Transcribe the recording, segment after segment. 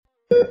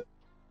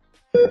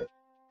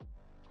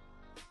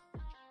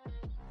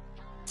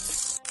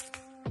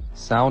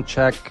Sound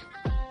check.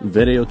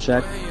 Video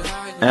check.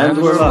 And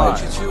we're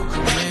live.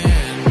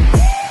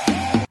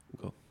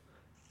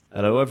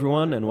 Hello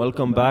everyone and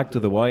welcome back to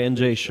the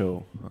Y&J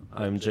show.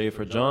 I'm Jay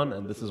for John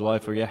and this is Y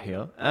for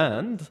Yahya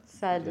and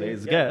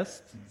today's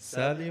guest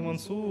سالي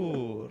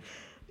منصور.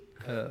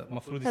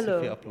 مفروض يصير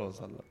في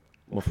أبلوز هلا.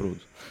 مفروض.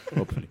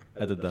 Hopefully.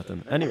 Edit that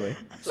in. Anyway,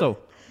 so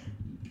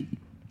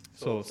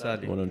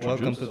Sally,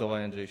 welcome to the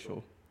Y&J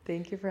show.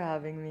 Thank you for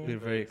having me.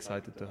 We're very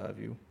excited to have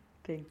you.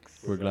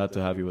 Thanks. we're glad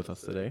to have you with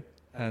us today.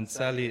 And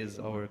Sally is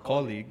our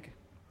colleague.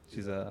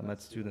 She's a med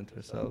student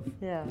herself.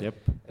 Yeah. Yep.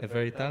 A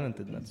very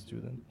talented med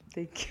student.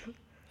 Thank you.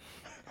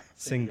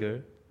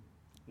 Singer,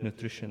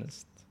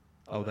 nutritionist,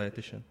 or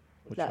dietitian.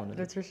 Which Yeah, one is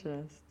it?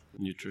 nutritionist.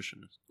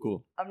 Nutritionist. Cool.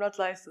 I'm not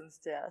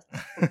licensed yet.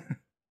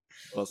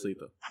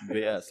 بسيطة.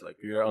 BS like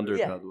your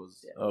undergrad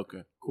was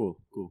okay. Cool.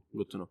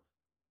 Good to know.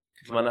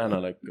 كمان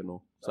أنا like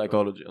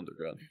psychology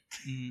undergrad.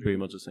 Pretty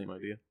much the same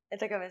idea.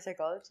 It's like I'm in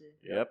psychology.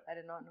 Yep. I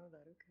did not know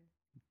that. Okay.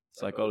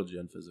 Psychology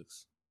and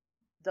physics.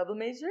 Double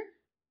major?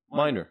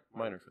 Minor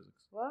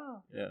physics.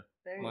 Wow. Yeah.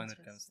 Very Minor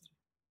interesting. chemistry.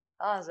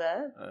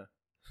 Zed? Uh.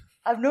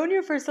 I've known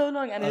you for so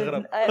long and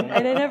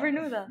I never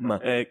knew that. ما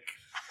هيك.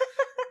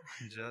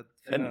 جد.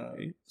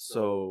 Anyway,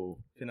 so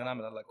فينا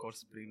نعمل هلا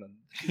كورس بريمن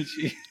كل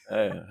شيء.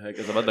 هيك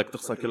إذا بدك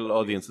تخسر كل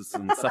الأودينس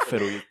نسفر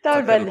تعال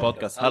ويتسكر بلش.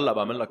 البودكاست هلا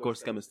بعمل لك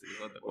كورس كيمستري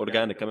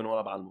أورجانيك كمان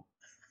ولا بعلمه.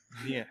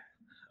 منيح.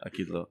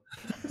 أكيد لا.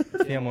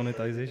 فيها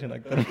مونيتايزيشن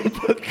أكثر من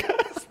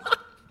البودكاست.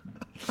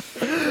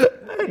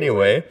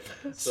 Anyway,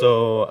 so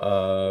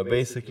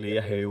basically,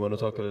 Yahya, you want to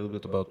talk a little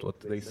bit about what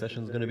today's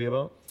session is going to be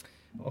about?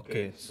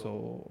 Okay, so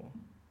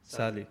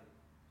سالي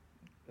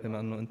بما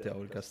إنه أنت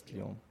أول جاست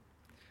اليوم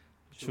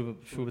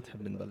شو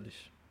بتحب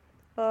نبلش؟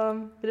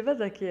 اللي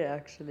بدك إياه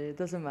actually. It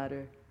doesn't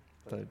matter.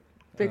 طيب.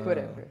 Pick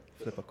whatever.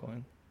 Flip a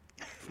coin.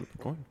 Flip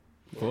a coin.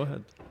 Go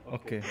ahead.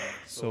 اوكي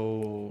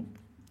سو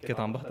كنت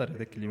عم بحضر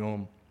هذاك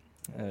اليوم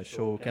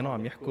شو كانوا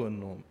عم يحكوا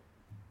انه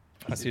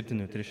عسيرة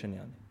النيوتريشن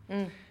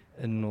يعني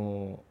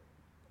انه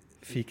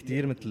في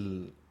كتير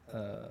مثل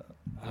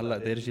هلا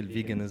دارجة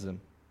الفيجانيزم.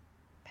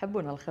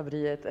 بحبون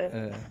هالخبريات.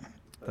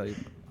 طيب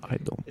I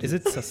don't. is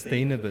it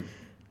sustainable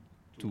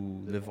to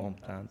live on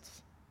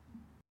plants?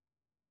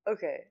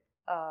 Okay.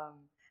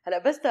 هلا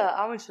بس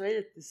أعمل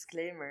شوية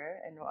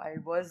disclaimer إنه I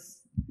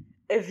was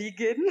a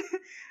vegan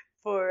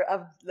for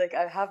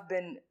I have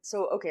been. So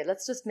okay,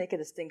 let's just make a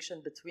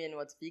distinction between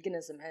what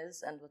veganism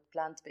is and what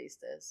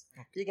plant-based is.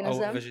 Okay. Veganism.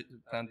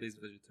 Plant-based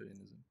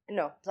vegetarianism.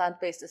 No,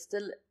 plant-based is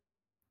still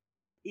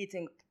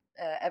eating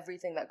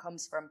everything that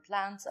comes from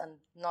plants and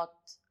not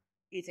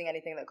eating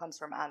anything that comes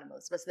from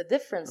animals. But the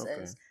difference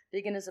is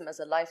veganism is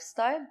a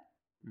lifestyle.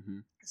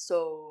 So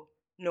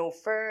no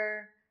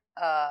fur.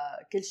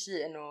 كل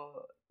شيء إنه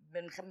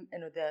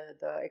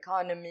the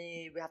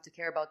economy, we have to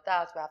care about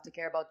that. We have to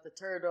care about the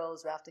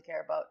turtles. We have to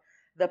care about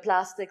the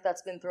plastic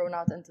that's been thrown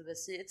out into the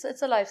sea.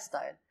 It's a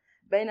lifestyle.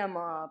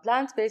 بينما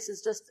plant-based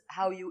is just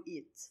how you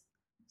eat.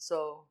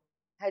 So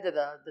هذا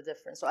the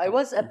difference. So I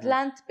was a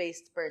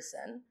plant-based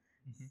person.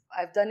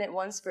 I've done it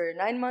once for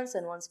 9 months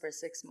and once for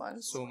 6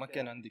 months. So ما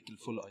كان عندك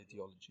الفول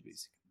ideology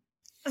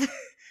basically.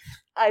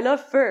 I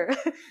love fur.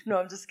 No,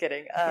 I'm just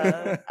kidding.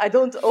 I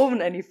don't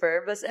own any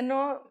fur, بس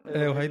إنه.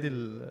 وهيدي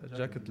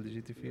الجاكيت اللي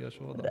جيتي فيها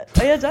شو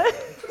وضعها؟ يا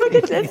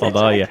جاي.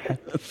 فضايح.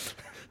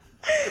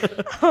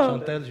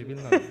 شانتال جيبي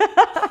لنا.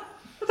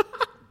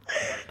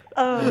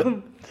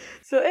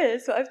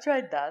 So I've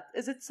tried that.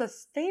 Is it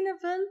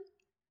sustainable?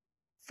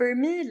 For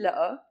me,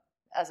 لا.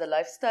 As a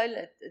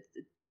lifestyle,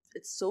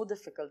 it's so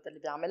difficult. اللي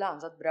بيعملها عن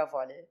جد برافو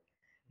عليه.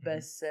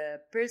 بس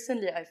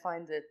personally, I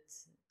find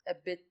it a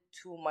bit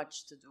too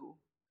much to do.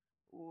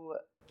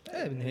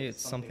 بالنهاية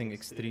it's something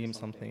extreme,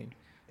 something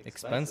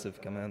expensive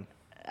كمان.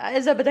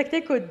 إذا بدك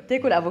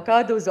تاكل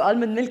أفوكادو وزقال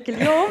من ملك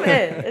اليوم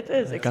it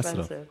is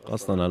expensive.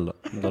 أصلاً هلا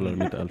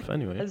 $100,000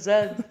 anyway.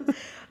 جد.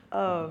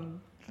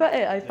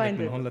 I find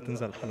من it. هون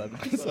لتنزل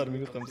الحلقة صار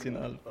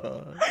 150,000.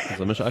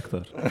 إذا مش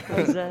أكتر.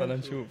 خلينا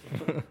نشوف.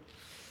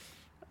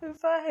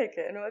 فهيك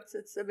إنه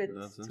it's a bit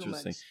That's too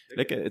interesting. much.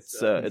 Like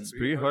it's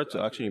pretty hard to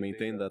actually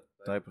maintain that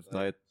type of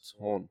diet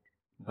هون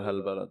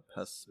بهالبلد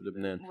بحس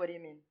بلبنان. What do you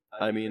mean?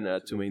 I mean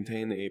to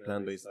maintain a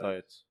plant-based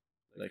diet,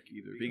 like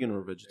either vegan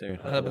or vegetarian.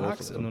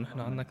 بالعكس إنه نحن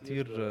عنا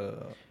كتير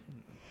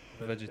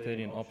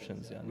vegetarian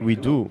options يعني. We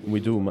do.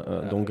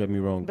 Don't get me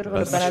wrong.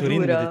 بس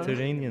مشهورين بندورة.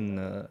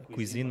 Mediterranean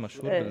cuisine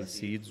مشهور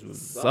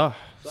بالسيدز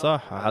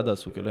صح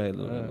حدث وكل هاي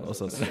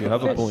القصص. You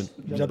have a point.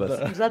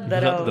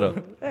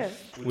 مجدرة.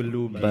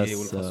 واللوبيا بس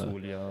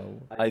والفاصوليا.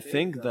 I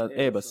think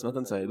that بس ما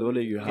تنسى هدول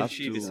you كل have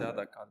شيء to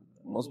بيساعدك على.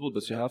 مظبوط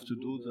بس you have to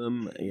do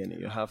them يعني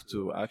you have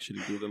to actually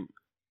do them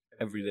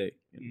every day.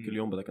 يعني كل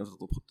يوم بدك أنت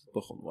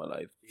تطبخهم. While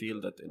I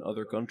feel that in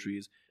other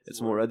countries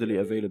it's more readily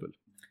available.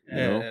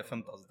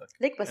 فهمت قصدك.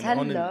 ليك بس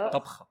هلا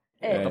طبخة.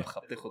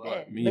 طبخه بتاخذ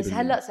وقت. بس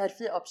هلا صار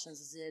في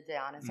اوبشنز زياده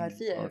يعني صار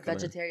في كمان.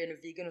 vegetarian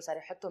وفيجن وصار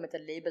يحطوا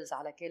مثل ليبلز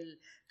على كل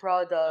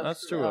product.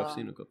 That's true. I've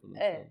seen a couple of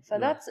them. So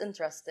that's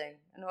interesting.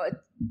 You know,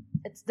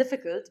 it's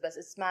difficult, but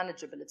it's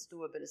manageable. It's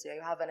doable. So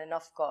you have an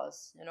enough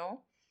cause. You know.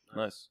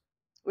 Nice.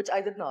 Which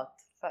I did not.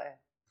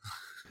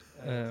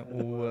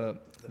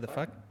 The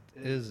fact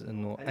is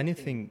إنه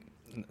anything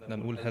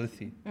نقول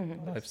healthy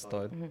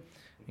lifestyle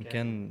إن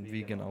كان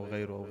vegan أو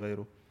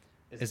غيره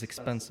is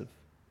expensive.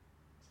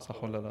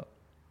 صح ولا لا؟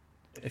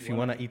 If you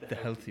want to eat the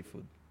healthy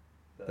food,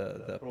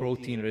 the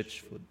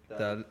protein-rich food,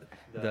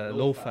 the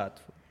low-fat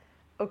food.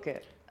 Okay,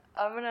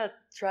 I'm gonna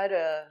try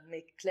to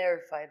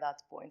clarify that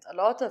point. A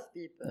lot of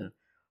people,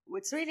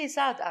 it's really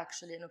sad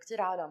actually, إنه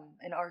كتير عالم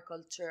in our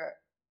culture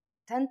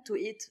tend to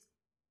eat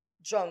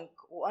junk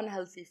or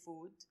unhealthy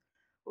food.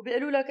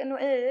 وبيقولوا لك إنه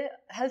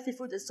healthy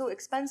food is so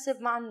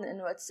expensive مع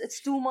إنه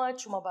it's too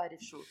much وما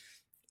بعرف شو.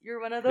 You're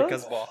one of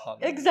those.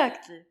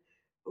 Exactly.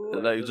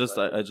 Like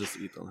I just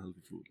eat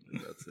unhealthy food.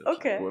 Like that's it.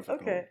 Okay.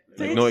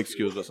 Like no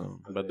excuse بس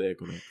بدي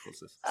أكل هيك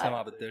خلص.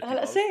 سامع بالديرتي.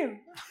 هلا same.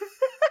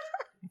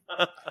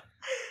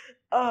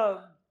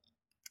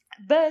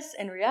 But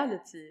in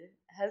reality,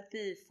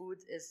 healthy food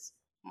is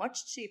much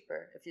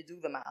cheaper if you do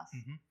the math.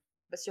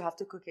 But you have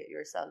to cook it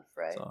yourself,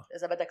 right?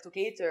 إذا بدك to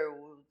cater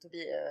to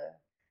be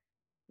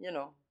you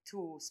know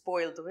too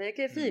spoiled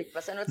وهيك فيك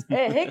بس إنه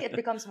هيك it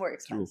becomes more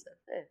expensive.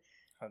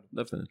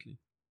 Definitely.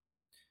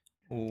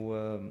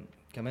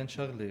 وكمان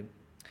شغله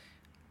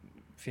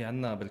في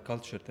عنا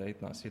بالكالتشر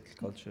تاعتنا عصير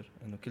الكالتشر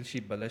انه كل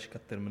شيء ببلاش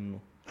كتر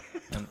منه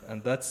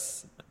and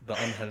that's the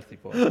unhealthy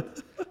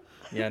part.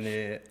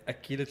 يعني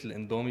اكيله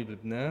الاندومي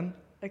بلبنان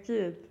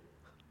اكيد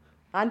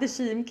عندي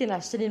شيء يمكن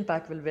 20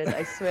 باك بالبيت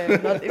I swear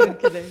not even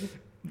kidding.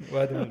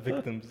 واحد من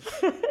victims.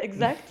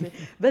 Exactly.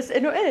 بس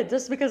انه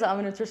just because I'm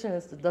a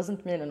nutritionist it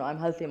doesn't mean انه I'm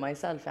healthy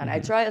myself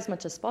يعني I try as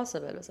much as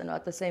possible بس انه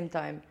at the same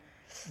time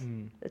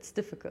it's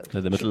difficult.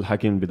 هذا مثل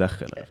الحكيم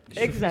بدخن.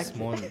 Exactly.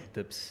 Small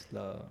tips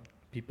ل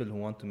people who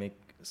want to make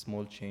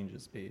small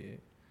changes in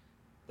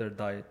their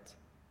diet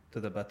to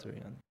the better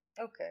يعني.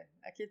 Okay,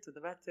 أكيد to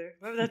the better.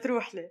 ما بدها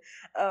تروح لي.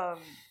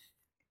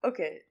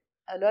 Okay,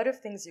 a lot of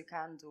things you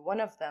can do. One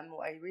of them,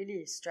 I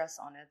really stress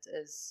on it,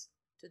 is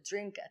to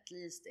drink at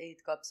least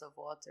 8 cups of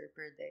water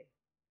per day.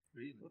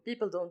 Really?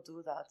 People don't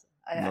do that.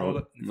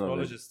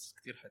 Nephrologists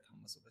كتير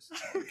حيتحمسوا بس.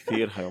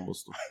 كتير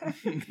حينبسطوا.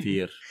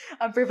 كتير.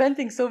 I'm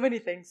preventing so many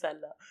things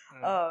هلا.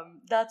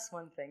 That's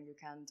one thing you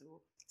can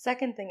do.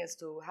 Second thing is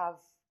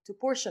to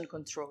portion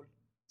control.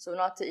 So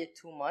not to eat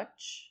too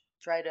much.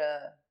 Try to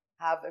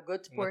have a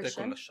good portion.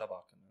 ما تاكل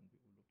الشبع كمان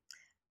بيقولوا.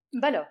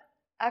 بلا.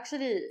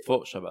 Actually.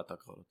 فوق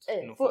شبعتك غلط.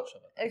 إيه فوق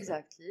شبعتك.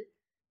 Exactly.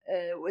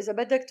 وإذا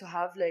بدك to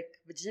have like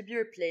بتجيب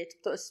your plate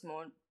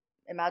بتقسمون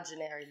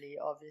imaginarily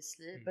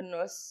obviously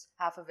بالنص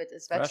half of it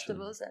is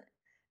vegetables and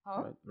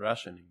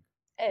rationing.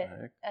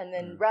 And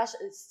then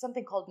it's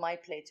something called my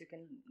plate. You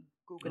can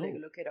Google it,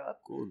 look it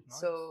up. Cool.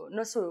 So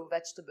نصه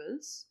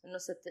vegetables,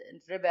 نص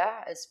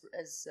الربع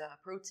is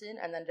protein,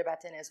 and then ربع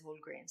تاني is whole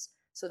grains.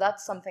 So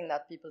that's something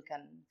that people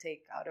can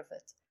take out of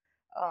it.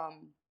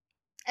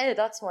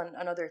 That's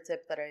another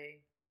tip that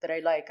I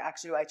like.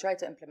 Actually, I try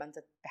to implement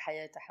it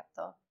بحياتي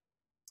حتى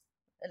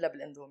إلا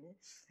بالإندومي.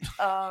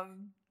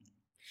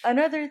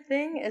 Another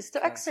thing is to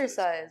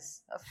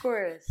exercise, of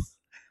course.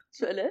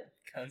 شو قلت؟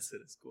 Cancer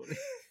is good.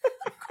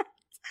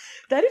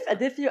 تعرف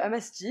قد ايه فيه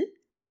MSG؟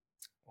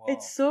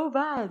 It's so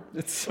bad.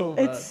 It's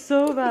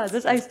so bad.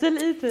 But I still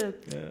eat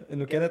it.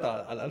 إنه كانت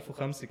على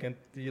 1005 كانت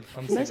هي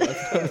الخمسة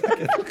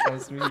كانت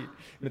 500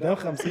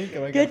 250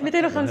 كمان كانت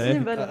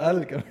 250 بلا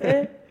أقل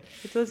كمان.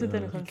 It was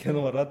 250.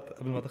 كانوا مرات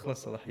قبل ما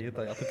تخلص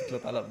صلاحيتها يعطيك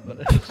 3 علب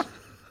ببلاش.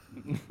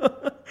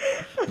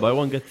 Buy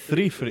one get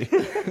 3 free.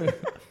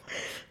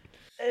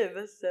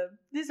 But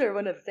these are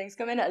one of the things.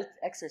 كمان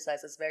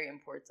exercise is very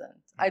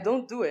important. I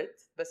don't do it,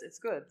 but it's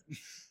good.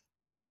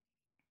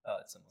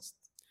 It's a must.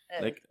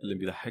 Like اللي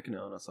بيضحكني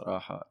أنا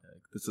صراحة,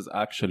 this is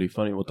actually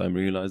funny what I'm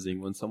realizing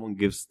when someone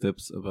gives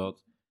tips about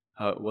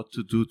what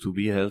to do to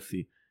be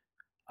healthy.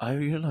 I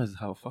realize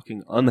how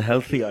fucking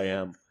unhealthy I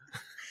am.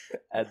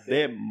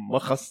 قديه ما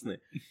خصني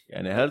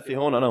يعني healthy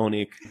هون أنا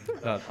هونيك.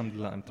 لا الحمد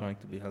لله I'm trying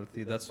to be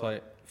healthy. That's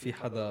why في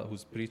حدا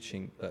who's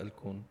preaching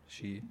لكم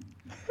شيء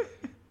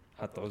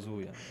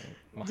هتعزوه يعني.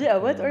 Yeah,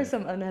 what are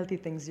some unhealthy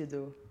things you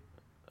do?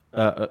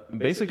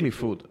 Basically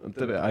food.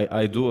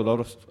 I do a lot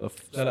of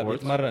sports. لا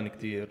بيتمرن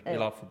كتير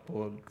بيلعب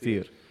فوتبول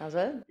كتير.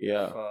 عجل?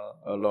 Yeah,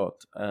 a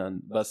lot.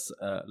 And بس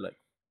like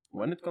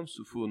when it comes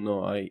to food,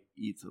 no, I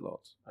eat a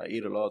lot. I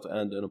eat a lot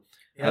and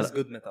he has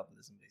good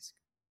metabolism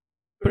basically.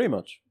 Pretty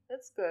much.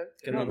 That's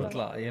good. كنا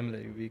نطلع أيام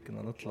العيوبي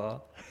كنا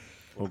نطلع.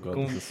 Oh God,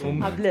 this is so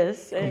bad.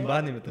 عبلس. كون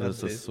بعدني متغدي.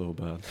 This is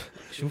so bad.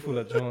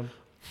 شوفوا لجون.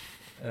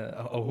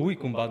 أو هو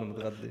يكون بعده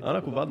متغدي. أنا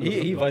أكون بعده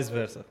متغدي. هي vice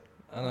versa.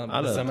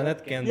 أنا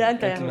بالزمانات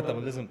كانت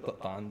الميتابوليزم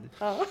تقطع عندي.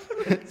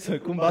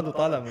 يكون بعده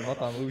طالع من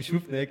المطعم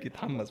ويشوفني هيك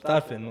يتحمس.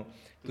 بتعرف إنه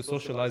to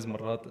socialize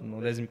مرات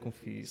إنه لازم يكون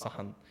في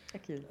صحن.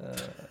 أكيد.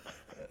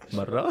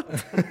 مرات.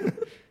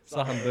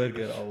 صحن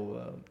برجر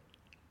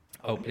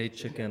او بليت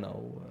تشيكن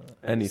او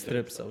Anything.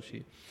 ستريبس او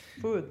شيء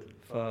food.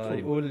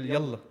 فيقول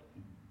يلا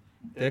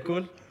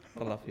تاكل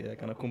طلع في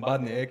هيك انا اكون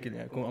بعدني اكل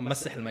يعني اكون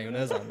امسح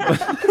المايونيز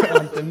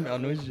عم تمي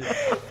عن وجهي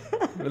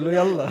بقول له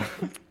يلا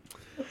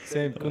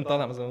سيم بكون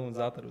طالع مثلا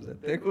زعتر وزيت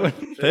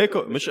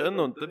تاكل مش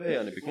انه انتبه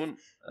يعني بيكون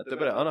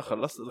انتبه انا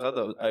خلصت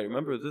الغداء. I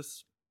remember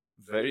this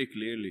very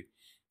clearly.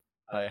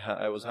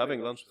 I was having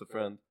lunch with a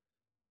friend,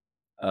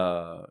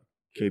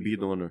 KB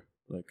donor.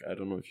 Like I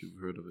don't know if you've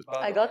heard of it.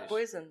 I got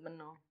poisoned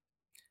منه.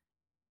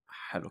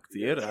 حلو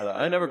كتير.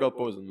 I never got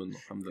poisoned منه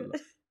الحمد لله.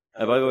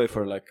 And by the way,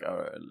 for like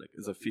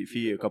is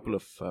a couple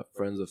of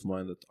friends of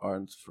mine that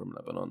aren't from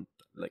Lebanon,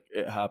 like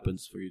it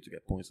happens for you to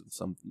get poisoned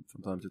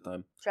from time to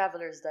time.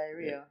 Traveler's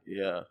diarrhea.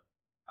 Yeah.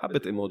 حبة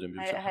emoji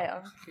هاي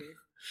أنكي.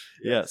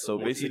 Yeah, so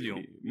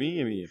basically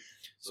مية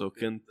so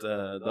كنت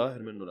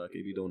ظاهر منه like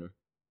AB donor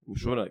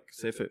وشو like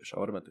سافق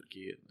شاورما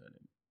تركية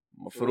يعني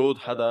مفروض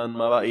حدا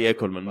ما بقى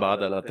ياكل من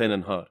بعدها لتاني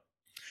نهار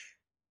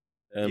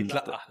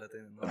يتلقح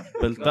لتاني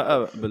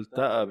نهار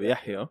بلتقى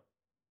بيحيى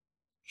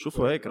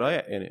شوفوا هيك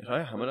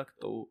رايح عملك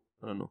طوق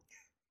I don't know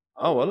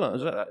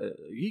والله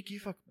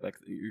كيفك like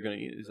you're gonna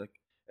eat he's like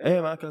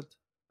ايه ما أكلت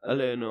قال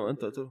لي انه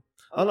انت قلت له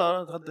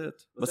انا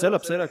اتغديت بس يلا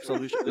بسيرك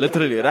ساندويش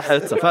literally رحت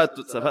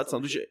سفقت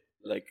ساندويش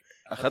like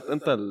اخذت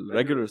انت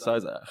الريجولر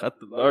سايز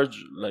اخذت اللارج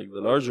like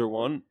the larger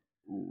one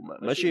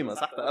وماشي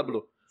مسحت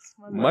قبله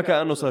ما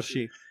كأنه صار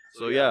شيء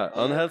so yeah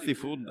unhealthy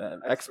food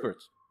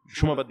expert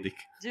شو ما بدك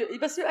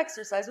بس you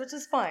exercise which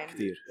is fine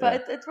كتير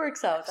it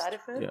works out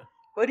عارف yeah.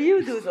 What do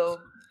you do though?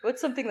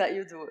 What's something that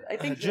you do? I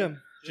think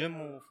gym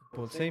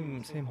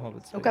وفوتبول same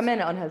habits وكمان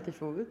unhealthy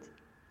food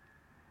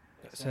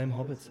same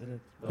habits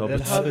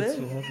habits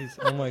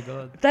oh my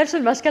god بتعرف شو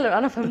المشكلة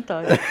أنا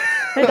فهمتها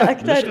هذا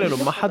أكتر مشكلة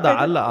إنه ما حدا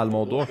علق على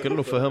الموضوع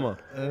كله فهمها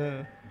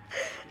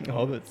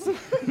habits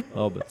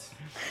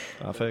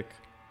عفاك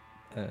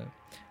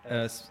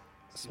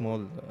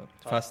small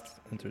fast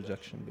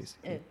interjection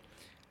basically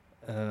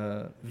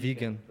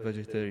vegan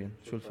vegetarian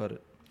شو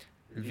الفرق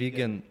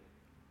الفيجن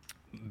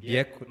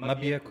ما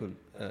بياكل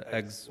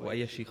eggs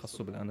واي شيء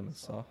خاصه بالانيمال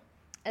صح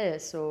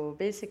so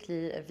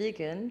basically a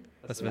vegan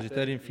بس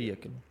vegetarian فيه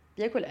ياكل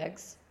بياكل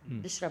eggs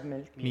بيشرب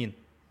ملك مين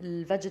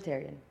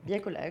الفيجيتيريان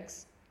بياكل eggs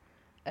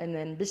and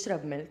then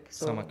بيشرب ملك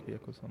سمك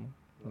بياكل سمك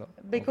لا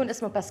بيكون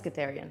اسمه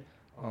pescatarian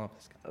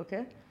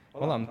اوكي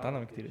والله عم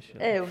نتعلم كثير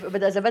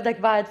اشياء اذا بدك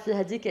بعد في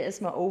هديك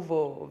اسمها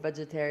اوفو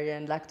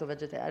فيجيتيريان لاكتو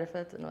فيجيتيريان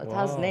عرفت انه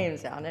it has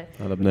names يعني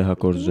قلبناها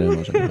كورس جاي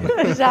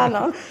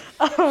رجعنا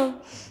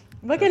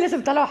ما كان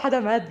لازم تطلعوا حدا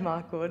ماد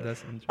معكم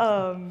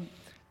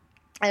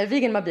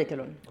الفيجن ما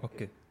بياكلون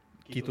اوكي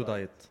كيتو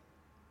دايت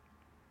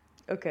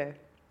اوكي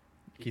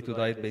keto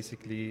diet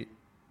basically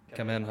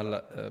كمان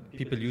هلا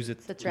people use it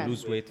to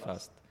lose weight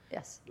fast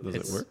yes does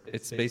it work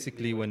it's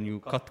basically when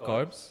you cut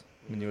carbs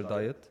من your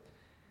diet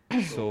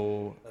so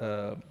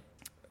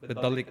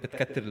بتضلك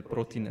بتكتر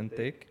البروتين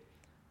انتيك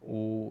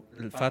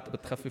والفات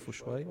بتخففه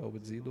شوي او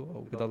بتزيده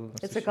او بضل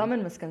نفس الشيء. It's a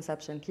common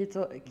misconception.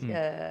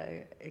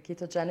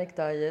 Ketogenic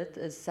diet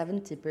is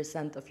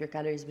 70% of your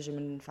calories بيجي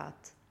من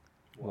fat.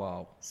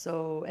 Wow.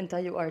 So انت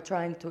you are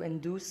trying to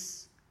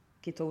induce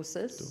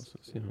ketosis.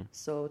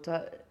 So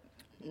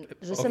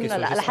جسمنا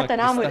لحتى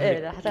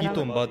نعمل لحتى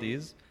keto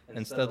bodies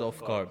instead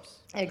of carbs.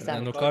 Exactly.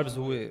 لأنه carbs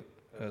هو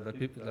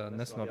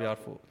للناس ما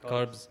بيعرفوا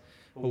carbs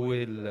هو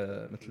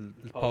مثل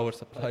الباور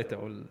سبلاي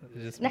تاع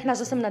الجسم. نحن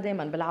جسمنا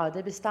دائما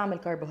بالعاده بيستعمل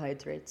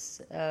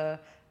carbohydrates.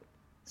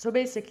 So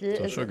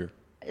basically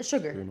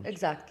sugar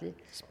exactly.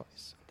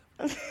 Spice.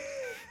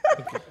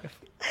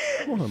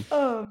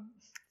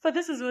 So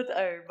this is what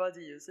our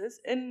body uses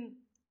in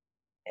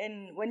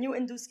when you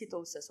induce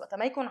ketosis وقت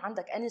ما يكون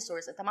عندك any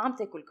source انت ما عم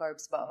تاكل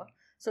carbs بقى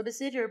so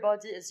بصير your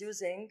body is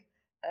using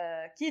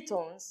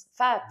ketones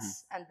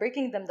fats and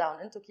breaking them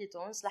down into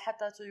ketones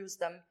لحتى to use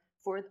them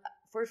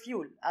for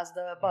fuel as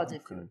the body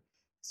fuel.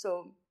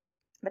 So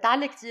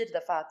بتعلي كتير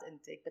the fat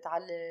intake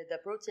بتعلي the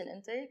protein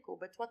intake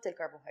وبتوطي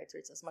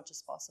carbohydrates as much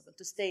as possible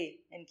to stay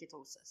in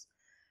ketosis.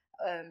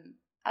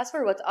 As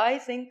for what I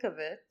think of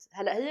it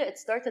هلا هي it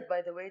started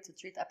by the way to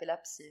treat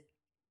epilepsy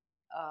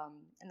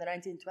in the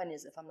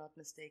 1920s if I'm not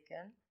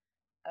mistaken.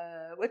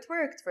 It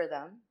worked for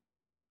them.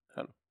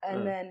 And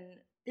then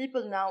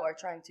people now are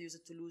trying to use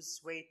it to lose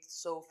weight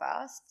so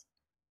fast.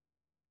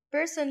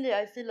 Personally,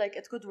 I feel like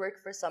it could work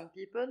for some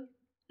people.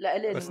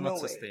 But it's not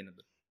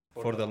sustainable.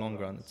 For the long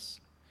run,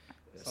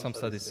 some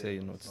studies say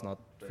it's not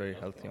very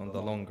healthy on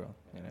the long run.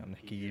 I'm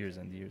years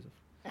and years of.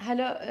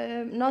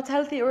 Not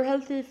healthy or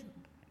healthy.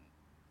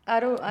 I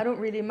don't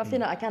really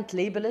I can't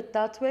label it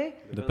that way.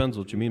 It depends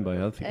what you mean by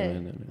healthy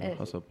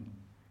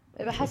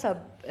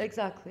حسب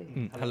exactly.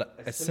 هلا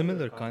a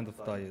similar kind of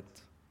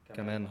diet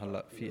كمان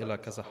هلا في لها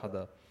كذا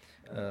حدا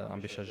عم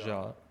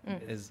بيشجعها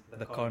is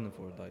the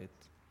carnivore diet.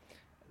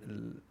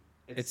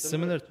 It's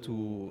similar to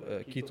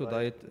keto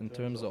diet in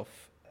terms of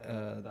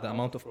the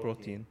amount of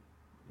protein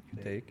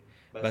you take.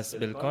 بس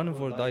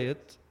بالcarnivore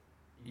diet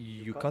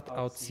you cut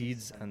out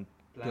seeds and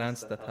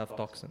plants that have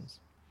toxins.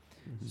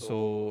 So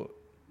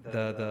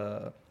the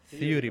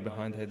theory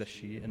behind هذا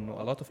الشيء إنه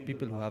a lot of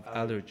people who have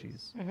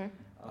allergies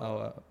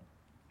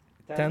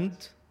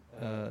tend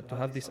to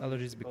have these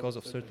allergies because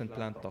of certain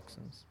plant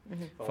toxins.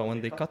 So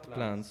when they cut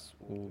plants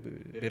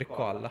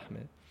وبيركوا على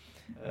اللحمة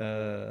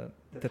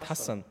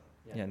تتحسن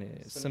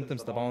يعني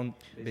السيمبتومز تبعهم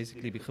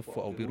basically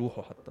بيخفوا أو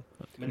بيروحوا حتى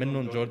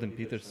منهم جوردن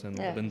بيترسون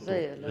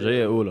وبنته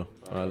جاية أولى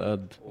على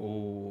القد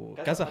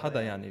وكذا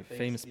حدا يعني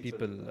famous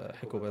people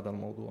حكوا بهذا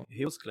الموضوع.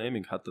 He was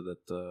claiming حتى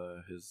that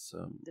his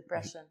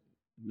depression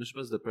مش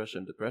بس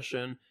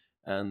depression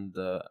and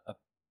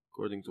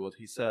according to what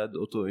he said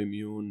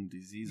autoimmune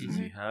diseases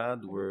he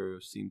had were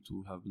seemed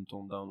to have been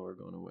toned down or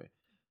gone away.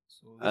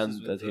 So and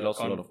that he lost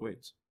a lot of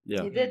weight.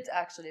 Yeah, he did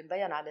actually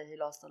مبين عليه he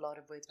lost a lot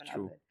of weight من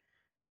قبل.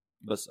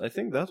 But I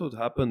think that would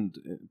happen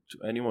to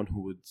anyone who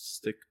would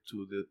stick to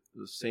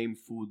the same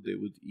food they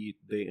would eat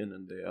day in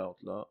and day out.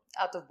 لا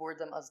out of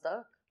boredom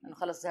قصدك إنه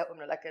خلص زهقوا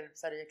من الأكل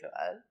صار ياكلوا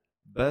أقل.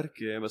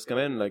 بركة بس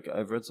كمان like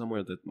I've read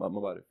somewhere that ما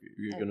بعرف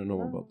you're gonna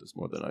know about this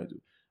more than I do.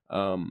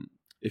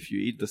 If you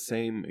eat the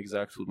same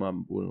exact food ما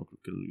بقول إنه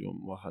كل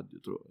يوم واحد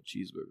يطرق a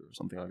cheeseburger or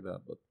something like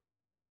that, but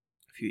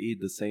if you eat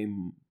the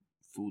same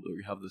food or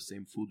you have the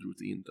same food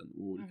routine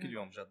تنقول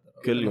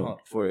كل يوم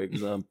for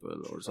example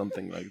or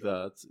something like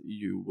that,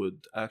 you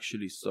would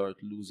actually start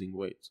losing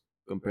weight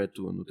compared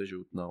to إنه تجي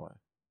وتنوع.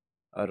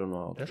 I don't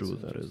know how true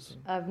that is.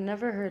 I've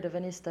never heard of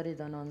any study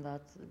done on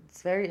that.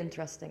 It's very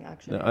interesting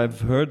actually. Yeah, I've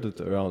heard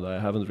it around. I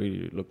haven't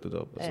really looked it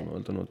up. So I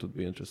don't know. It would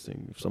be interesting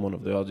if someone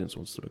of the audience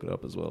wants to look it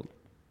up as well.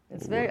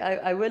 It's very.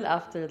 I will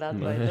after that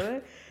by the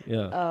way.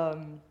 Yeah.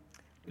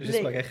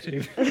 جسمك يا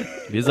أخي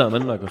بيزهق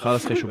منك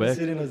خلاص خي شو بك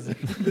بصير ينزل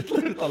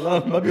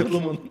الله ما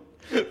بيطلبون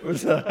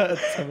وساعات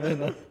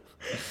سمعنا.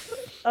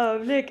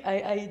 Look,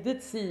 I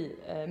did see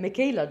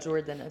Michaela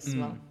Jordan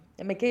اسمها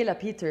Michaela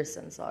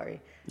Peterson sorry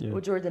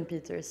وجوردن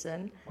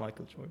Peterson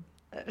Michael Jordan.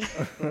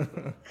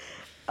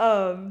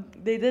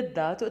 They did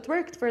that it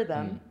worked for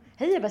them.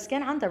 هي بس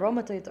كان عندها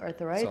rheumatoid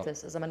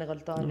arthritis إذا ماني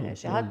غلطانة.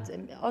 She had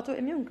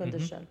autoimmune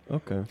condition.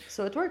 Okay.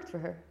 So it worked for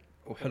her.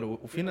 وحلو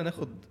وفينا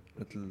ناخد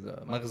مثل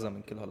مغزى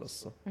من كل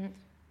هالقصة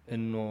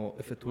إنه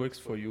if it works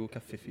for you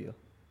كفي فيها.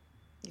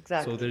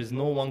 Exactly. So there is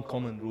no one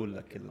common rule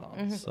لكل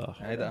العالم.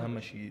 صح. هذا أهم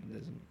شيء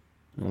لازم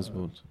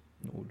مزبوط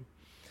نقوله.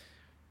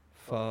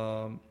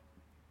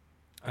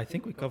 I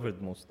think we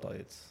covered most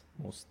diets,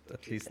 most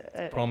at least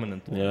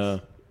prominent ones. Yeah,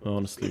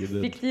 honestly you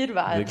في did. كتير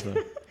بعد. Big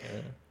time.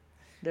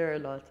 There are a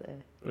lot.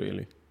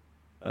 Really.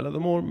 The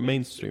more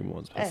mainstream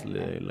ones,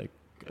 like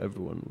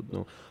everyone would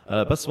know.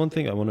 But one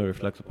thing I want to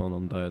reflect upon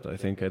on diet, I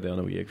think هذا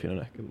أنا وياك فينا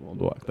نحكي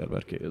الموضوع أكتر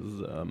بركي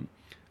is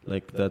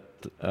like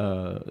that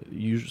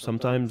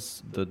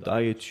sometimes the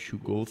diet you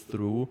go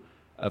through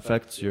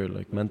affects your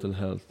like mental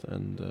health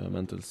and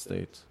mental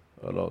state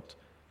a lot.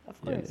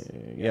 Of course.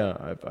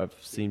 Yeah, I've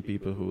seen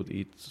people who would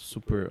eat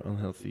super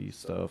unhealthy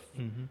stuff.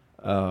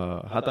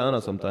 حتى أنا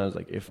sometimes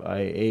like if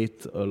I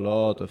ate a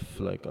lot of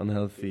like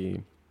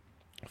unhealthy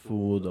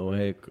food or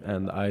هيك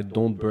and I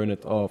don't burn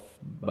it off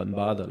من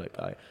بعدها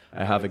like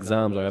I have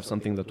exams or I have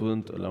something that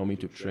wouldn't allow me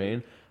to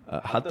train.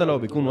 حتى لو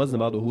بيكون وزن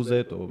بعده هو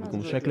ذاته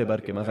بيكون شكلي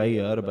بركي ما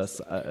غير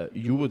بس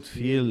you would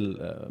feel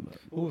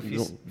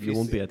you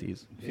won't be at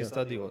ease. في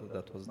study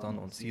that was done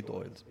on seed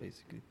oils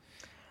basically.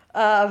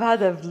 I've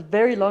had a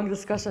very long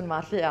discussion مع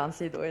رفيقي عن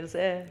seed oils.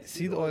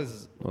 Seed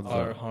oils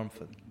are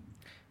harmful.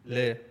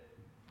 ليه؟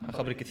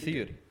 هخبرك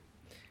الثيوري.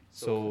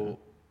 So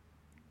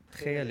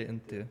تخيلي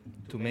أنت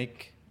to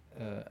make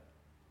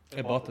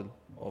a bottle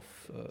of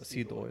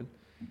seed oil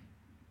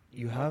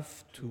you have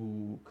to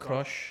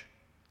crush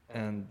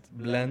and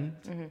blend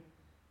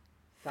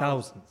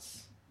thousands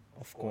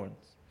of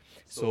corns.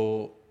 So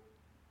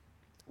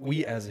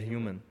we as a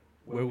human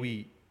were we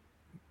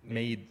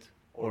made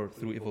or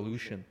through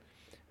evolution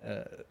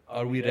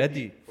are we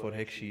ready for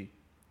هيك شيء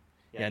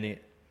يعني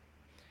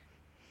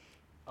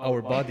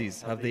our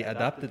bodies have they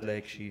adapted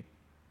like شيء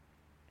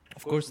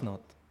of course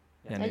not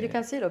And you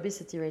can see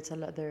obesity rates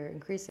هلا they're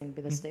increasing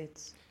by the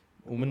states.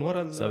 ومن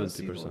ورا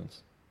 70%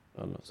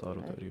 هلا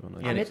صاروا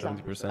تقريبا يعني 70%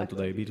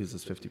 diabetes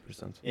is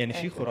 50%. يعني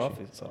شيء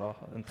خرافي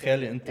صراحة.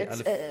 تخيلي أنت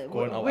ألف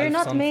كورن أو we're ألف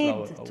not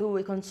sunflower made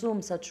to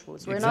consume such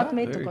foods. We're not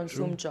made to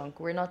consume junk.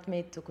 We're not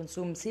made to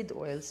consume seed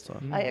oils.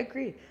 I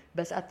agree.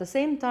 But at the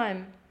same time,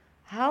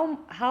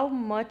 how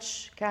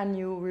much can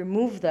you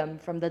remove them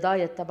from the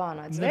diet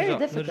تبعنا? It's very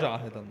difficult. نرجع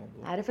على هذا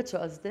الموضوع. عرفت شو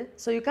قصدي؟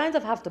 So you kind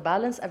of have to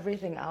balance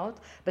everything out.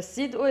 But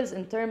seed oils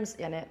in terms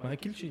يعني ما هي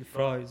كل شيء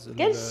الفرايز كل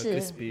شيء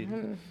الكريسبي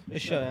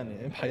أشياء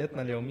يعني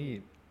بحياتنا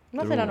اليومية.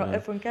 ما فينا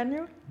نوقفهم can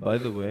you? By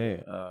the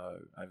way,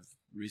 I've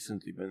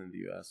recently been in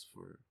the US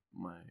for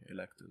my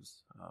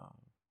electives.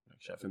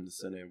 شايفين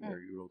السنة where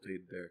you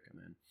rotate there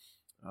كمان.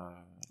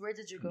 Where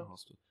did you go?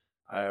 Hospital.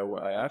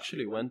 I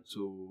actually went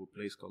to a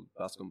place called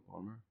Bascom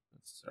Palmer.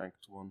 It's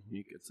ranked 1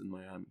 unique. It's in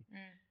Miami.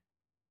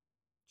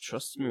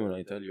 Trust me when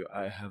I tell you,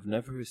 I have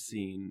never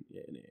seen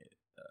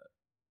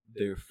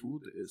their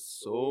food is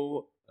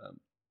so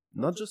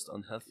not just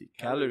unhealthy,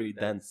 calorie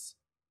dense.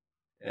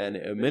 And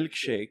a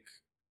milkshake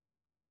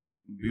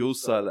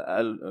بيوصل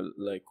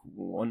like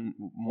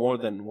more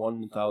than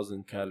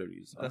 1,000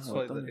 calories. That's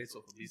why the rates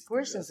of obesity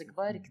portions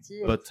كبار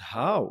كتير. But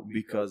how?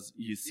 Because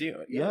you see,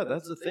 yeah,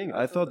 that's the thing.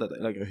 I thought that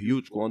like a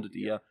huge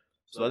quantity, yeah.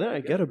 So then I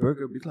get a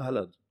burger بيطلع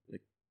هلد,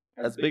 like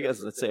as big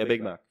as, let's say, a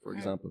Big Mac, for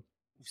example.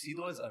 وسي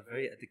those are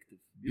very addictive.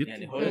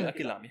 يعني هول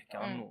الأكل اللي عم يحكي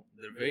عنه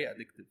they're very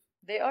addictive.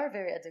 They are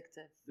very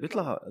addictive.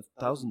 بيطلع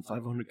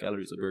 1,500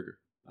 calories a burger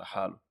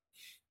لحاله.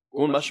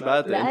 كون مش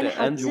بعد لأن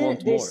and you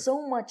want there's more.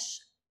 so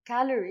much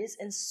calories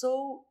in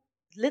so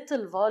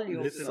little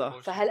volume.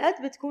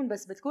 فهالقد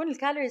بتكون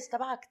الكالوريز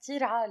تبعها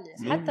كتير عالية.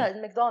 حتى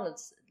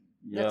الماكدونالدز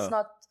that's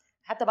not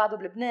حتى بعده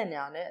بلبنان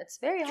يعني it's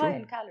very high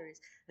in calories.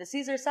 The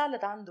Caesar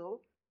salad عنده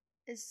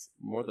is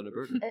more than a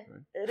burger. Right?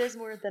 It is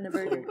more than a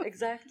burger.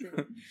 Exactly.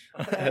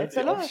 It's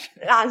a lot.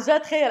 عن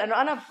جد تخيل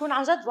إنه أنا بكون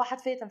عن جد واحد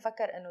فايت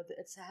مفكر إنه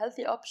it's a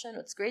healthy option,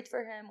 it's great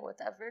for him,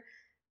 whatever.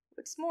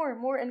 It's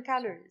more in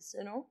calories,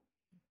 you know.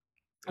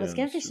 بس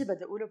كان في شيء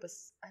بدي أقوله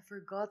بس I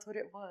forgot what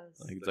it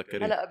was.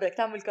 هلا بدك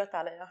تعمل كات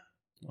عليها.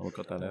 أعمل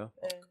كات عليها.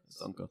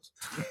 It's uncut.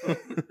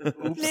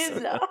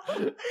 Please لا.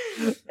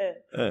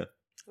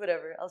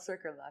 Whatever. I'll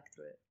circle back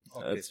to it.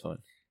 Okay. It's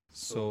fine.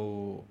 So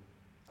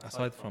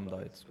aside from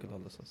diets كل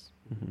هالقصص,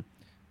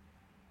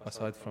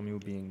 aside from you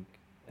being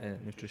a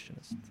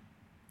nutritionist,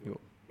 you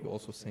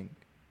also sing.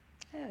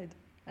 Yeah,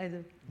 I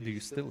do. Do you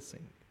still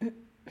sing?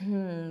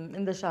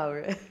 In the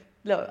shower.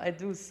 No, I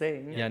do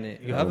sing. يعني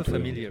you have a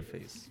familiar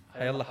face.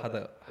 حيلا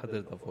حدا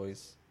حضر The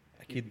Voice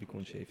أكيد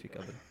بيكون شايفك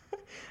قبل.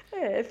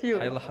 If you.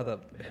 حيلا حدا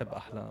بحب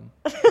أحلام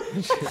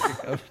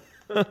شايفك قبل.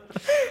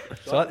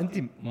 سؤال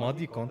أنت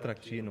ماضي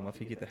كونتراكت شيء إنه ما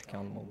فيكي تحكي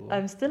عن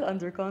الموضوع. I'm still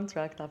under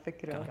contract على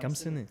فكرة. كم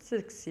سنة؟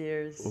 6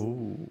 years.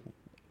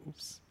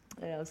 Oops.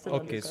 Yeah, I'm still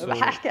Okay, under so.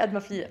 contract. أحكي قد ما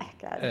في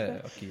أحكي.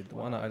 أكيد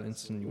وأنا I'll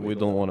insinuate. We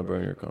don't want to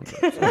burn your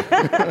contract.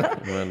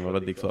 ما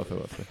بديك توقف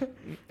وقفة.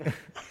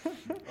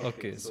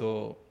 Okay,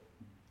 so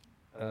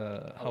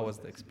how was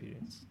the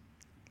experience?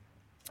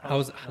 How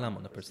was أحلام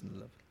on a personal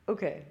level?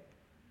 Okay.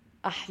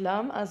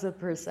 أحلام as a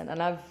person,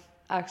 and I've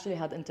actually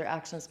had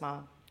interactions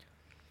معها.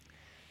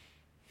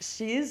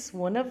 She's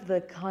one of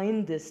the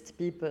kindest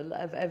people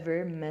I've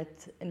ever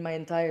met in my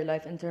entire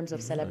life in terms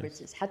of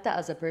celebrities. حتى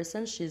as a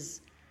person,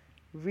 she's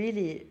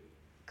really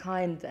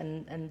kind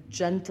and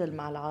gentle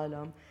مع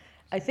العالم.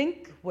 I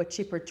think what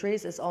she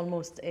portrays is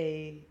almost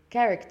a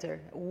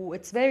character.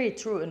 It's very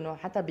true إنه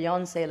حتى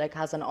Beyonce like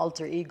has an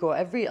alter ego.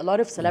 A lot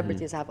of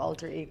celebrities have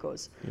alter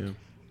egos. Yeah.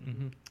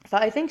 So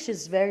I think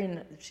she's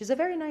a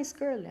very nice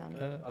girl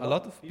يعني. A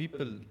lot of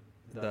people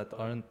that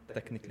aren't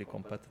technically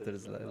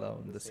competitors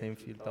in the same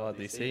field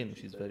they say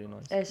she's very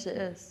nice. She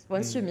is.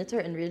 Once you meet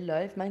her in real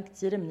life ما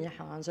كتير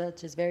منيحة عن جد.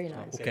 She's very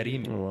nice.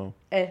 وكريمة.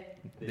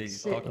 They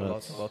talk a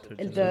lot about her.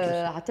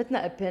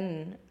 عطتنا a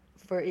pin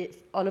for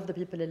all of the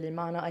people اللي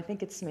معنا. I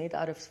think it's made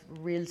out of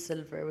real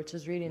silver, which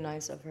is really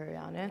nice of her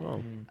يعني.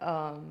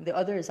 The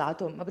others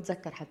عطوا ما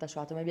بتذكر حتى شو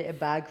عطوا, maybe a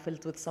bag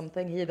filled with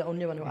something. He the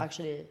only one who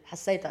actually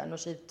حسيتها إنه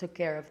she took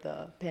care of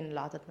the pin اللي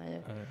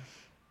عطتنا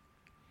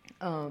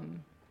إياه.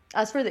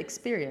 As for the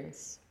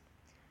experience,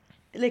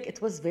 like it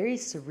was very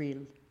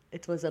surreal.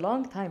 It was a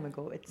long time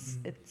ago. It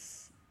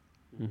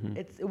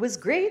was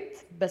great,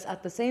 but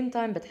at the same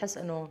time بتحس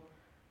إنه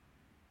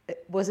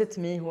was it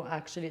me who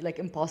actually like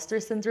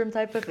imposter syndrome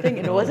type of thing?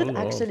 And was it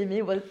actually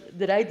me?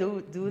 Did I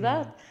do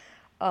that?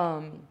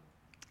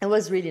 It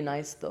was really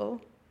nice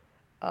though.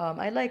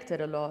 I liked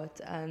it a lot,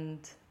 and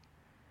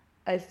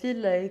I feel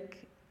like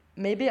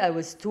maybe I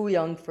was too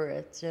young for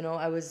it. You know,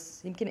 I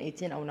was يمكن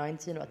 18 أو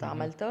 19 وقت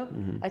عملتها.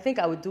 I think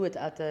I would do it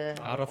at a.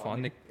 عرفوا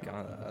عنك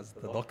as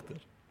the doctor.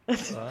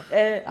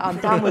 ايه عم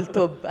تعمل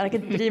طب. انا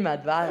كنت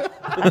بريماد بعد.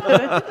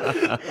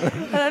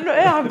 انا انه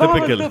ايه عم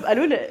بعمل طب.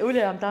 قالوا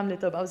لي عم تعملي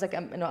طب. I was like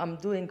I'm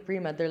doing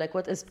pre-med. They're like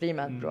what is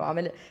pre-med bro?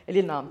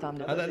 قولي لنا عم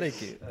تعملي. هلا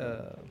ليكي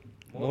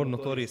more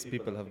notorious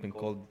people have been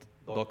called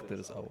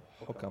doctors أو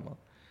حكماء.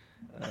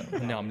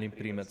 هن عاملين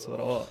pre-med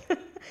صراحة.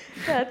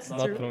 That's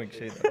not true. throwing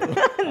shade.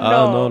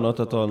 No, not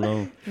at all.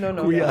 No.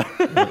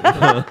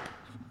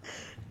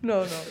 No.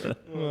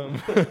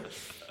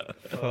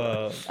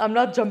 I'm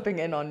not jumping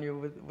in on you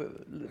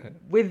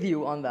with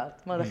you on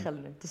that. ما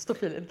دخلني.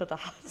 تستفيل انت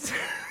تحت.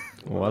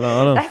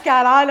 ولا أنا. احكي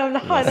على العالم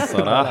لحالك.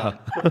 صراحة.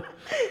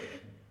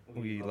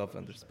 We love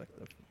and respect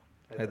them.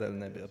 هذا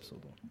قلنا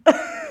بأبسود.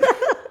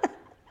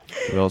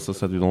 We also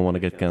said we don't want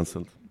to get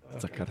cancelled.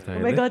 تذكرتها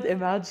Oh my God,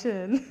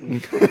 imagine.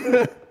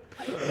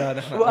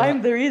 لا Well,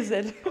 I'm the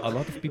reason. A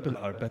lot of people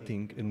are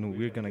betting إنه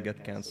we're gonna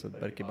get cancelled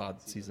بركي بعد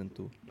season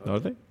 2. Are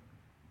they?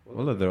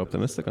 Well, they're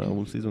optimistic on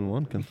أول season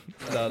 1 كان.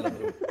 لا.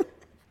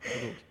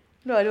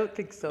 No, I don't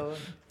think so.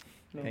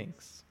 No.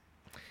 Thanks.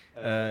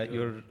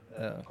 Your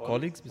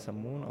colleagues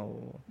بيسمون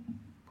أو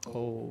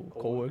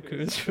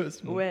co-workers شو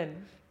اسمه؟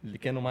 وين؟ اللي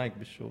كانوا معك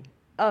بالشو.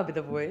 ب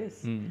The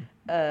Voice.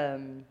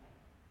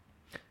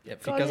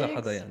 في كذا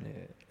حدا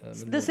يعني.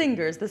 The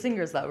singers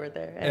that were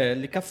there.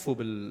 اللي كفوا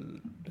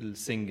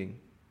بالsinging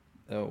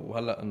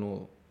وهلا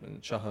إنه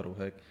انشهروا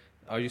هيك.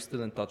 Are you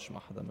still in touch مع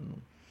حدا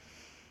منهم؟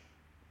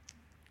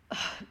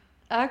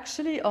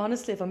 Actually,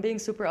 honestly, if I'm being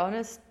super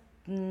honest,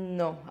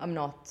 No, I'm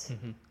not.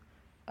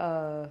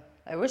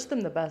 I wish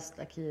them the best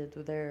أكيد.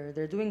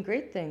 They're doing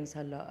great things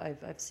هلا.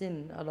 I've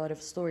seen a lot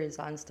of stories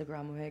على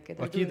انستغرام وهيك.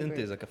 اكيد انت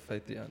اذا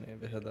كفيتي يعني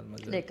بهذا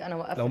المجال ليك أنا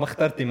وقفت. لو ما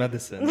اخترتي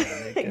ميديسن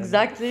يعني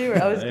Exactly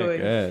where I was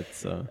going.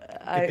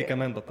 انت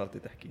كمان بطلتي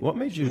تحكي. What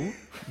made you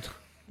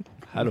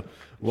hello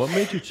what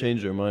made you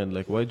change your mind,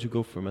 like why did you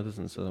go for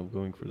medicine instead of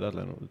going for that?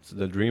 Like, it's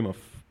the dream of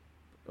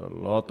a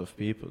lot of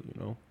people, you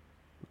know.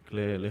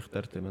 ليه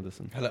اخترتي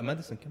medicine؟ هلا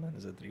ميديسن كمان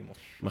is a dream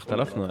ما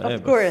اختلفنا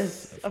Of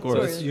course. of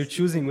course. you're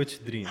choosing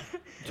which dream.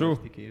 True.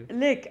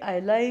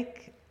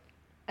 Like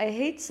I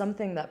hate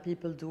something that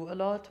people do a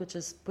lot, which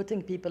is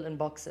putting people in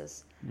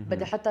boxes.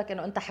 بدي حطك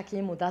إنه أنت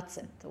حكيم و that's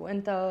it.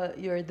 وأنت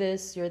you're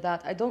this, you're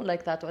that. I don't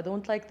like that. I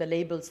don't like the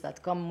labels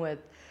that come with,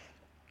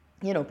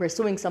 you know,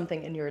 pursuing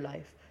something in your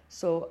life.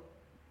 So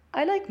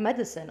I like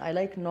medicine. I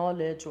like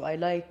knowledge. I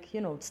like,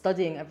 you know,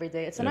 studying every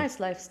day. It's a nice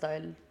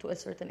lifestyle to a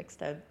certain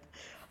extent.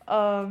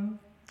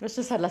 It's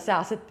just هلا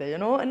ساعة 6, you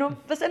know. إنه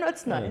بس إنه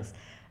it's nice.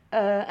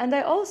 And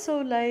I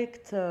also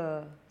like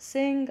to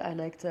sing. I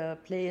like to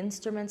play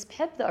instruments.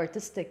 بحب the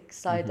artistic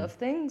side of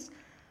things.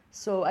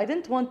 So I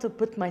didn't want to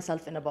put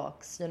myself in a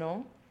box, you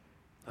know.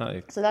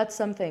 Hi. So that's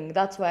something.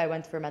 That's why I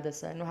went for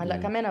medicine. وهلا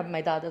كمان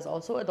my dad is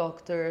also a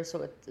doctor,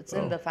 so it's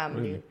in the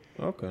family.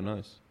 Really? Okay,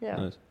 nice. Yeah.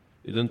 Nice.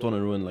 You didn't want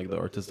to ruin like the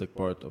artistic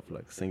part of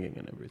like singing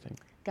and everything.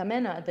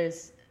 كمان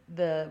there's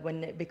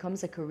when it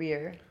becomes a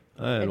career,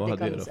 it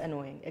becomes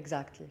annoying.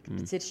 Exactly.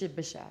 بتصير شيء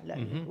بشع.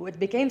 It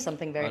became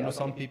something very. I know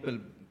some people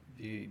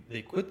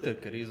they quit their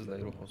careers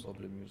ليروحوا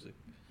صوب الميوزك.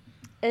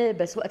 ايه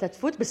بس وقتها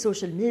تفوت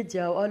بالسوشيال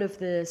ميديا و all of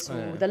this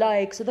و the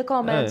likes و the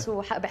comments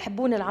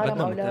وبحبون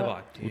العالم او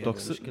لا.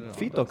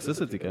 في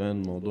toxicity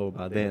كمان الموضوع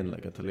بعدين like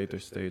at a later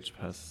stage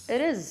بحس.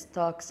 It is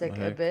toxic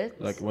a bit.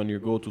 Like when you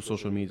go to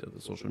social media,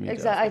 the social media.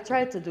 Exactly. I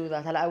tried to do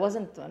that. هلا I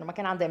wasn't أنا ما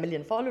كان عندي 1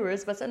 million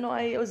followers بس إنه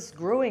I was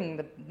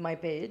growing my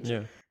page.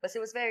 Yeah. But it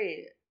was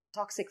very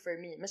toxic for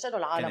me. مش إنه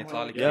العالم. كان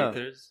يطلع لك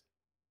haters.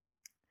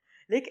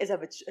 ليك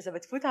إذا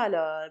بتفوت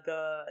على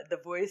the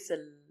voice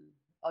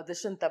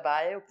audition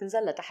تبعي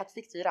وبتنزل لتحت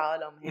في كتير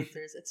عالم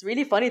haters. It's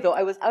really funny though.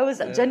 I was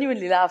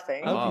genuinely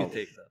laughing. How do you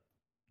take that?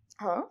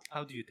 Huh?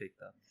 How do you take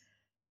that?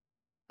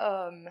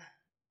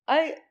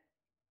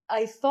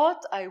 I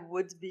thought I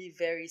would be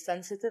very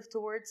sensitive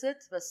towards it,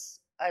 but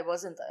I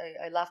wasn't.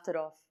 I laughed it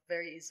off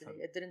very easily.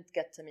 It didn't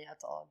get to me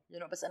at all. You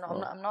know, but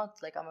I'm not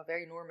like I'm a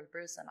very normal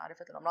person.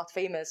 عارفت and I'm not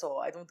famous, so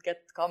I don't get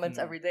comments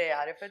every day.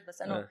 عارفت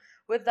بس إنه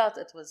with that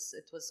it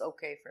was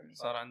okay for me.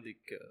 صار عندك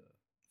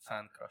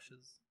fan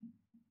crushes?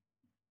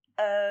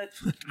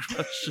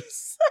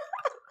 Crushes.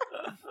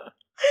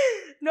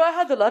 No, I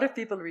had a lot of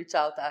people reach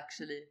out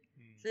actually.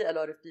 A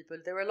lot of people.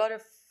 There were a lot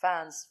of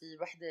fans. في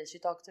وحدة, she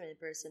talked to me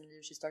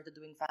personally. She started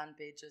doing fan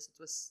pages. It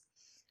was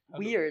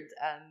weird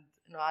and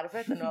إنه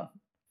عارفت إنه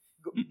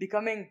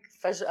becoming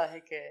فجأة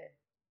هيك.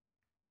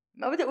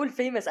 ما بدي أقول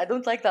famous. I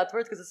don't like that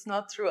word because it's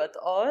not true at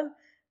all.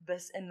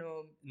 بس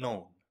إنه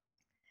no.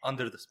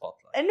 Under the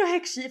spotlight. إنه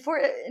هيك شيء for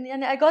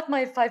يعني I got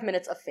my 5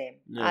 minutes of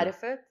fame.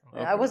 عارفت?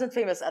 I wasn't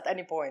famous at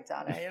any point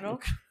يعني, you know.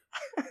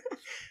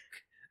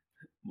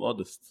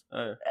 Modest.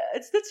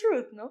 It's the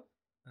truth, no?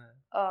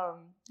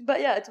 But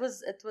yeah,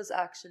 it was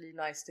actually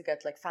nice to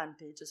get like fan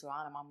pages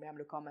وعالم عم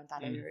بيعملوا comment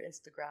على your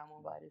Instagram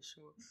وما بعرف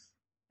شو.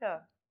 Yeah.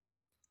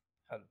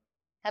 حلو.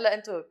 هلا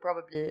انتو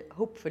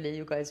hopefully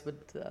you guys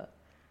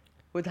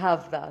would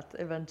have that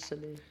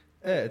eventually.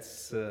 Yeah,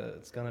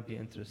 it's gonna be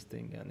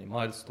interesting يعني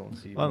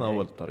milestones. أنا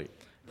أول طريق.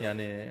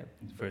 يعني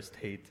first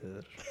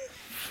hater,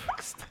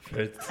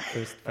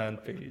 first fan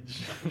page.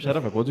 مش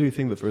عارفك. What do you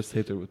think the first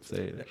hater would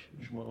say?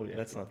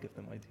 Let's not give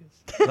them ideas.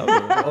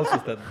 Also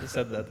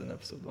said that in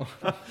episode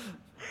 1.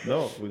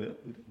 No, we did.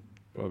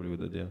 Probably we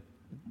did, yeah.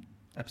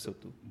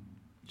 Episode 2.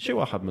 شي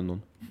واحد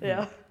منهم.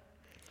 Yeah.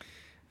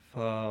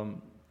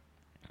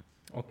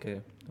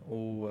 اوكي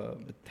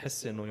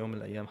وبتحسي انه يوم من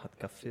الايام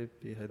حتكفي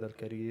بهذا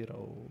الكارير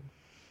او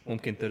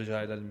ممكن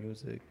ترجعي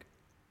للميوزك؟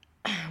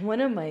 One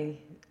of my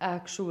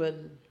actual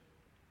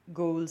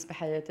goals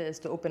بحياتي is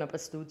to open up a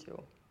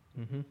studio.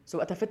 So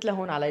وقت فت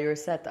لهون على your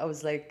set I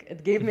was like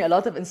it gave me a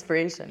lot of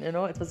inspiration, you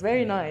know. It was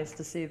very nice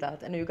to see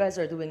that. And you guys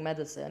are doing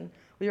medicine.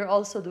 We are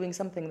also doing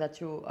something that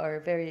you are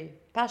very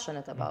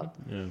passionate about.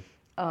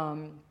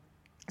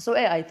 So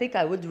I think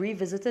I would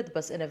revisit it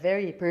but in a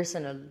very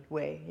personal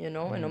way, you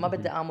know. إنه ما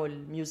بدي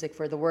أعمل music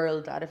for the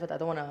world. عرفت I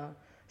don't want to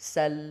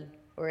sell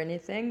or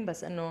anything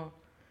بس إنه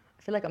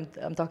I feel like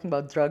I'm talking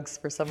about drugs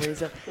for some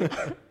reason.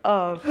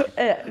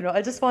 You know,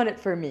 I just want it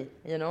for me,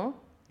 you know.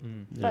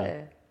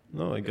 Yeah.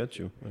 No, I get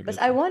you. But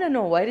I want to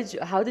know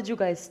how did you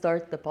guys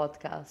start the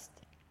podcast?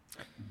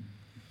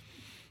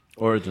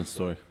 Origin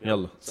story.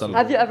 يلا سلام.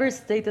 Have you ever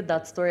stated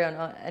that story on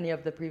any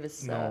of the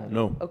previous?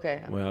 No.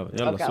 Okay. We haven't.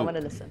 يلا okay, I want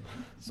to listen.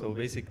 So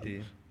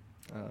basically,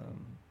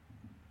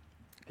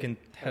 كنت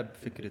حب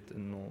فكرة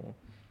إنه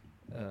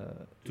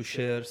to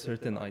share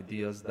certain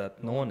ideas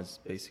that no one is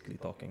basically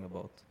talking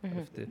about.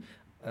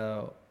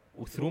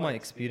 Through my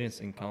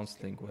experience in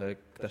counseling وهيك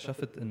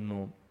اكتشفت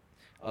إنه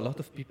a lot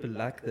of people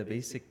lack the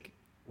basic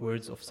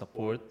words of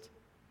support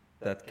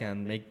that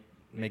can make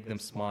make them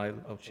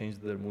smile أو change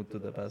their mood to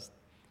the best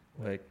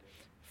وهيك.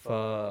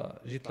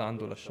 فجيت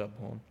لعنده للشاب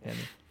هون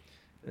يعني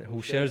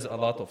who shares a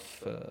lot of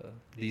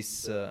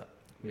these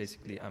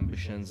basically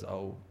ambitions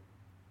أو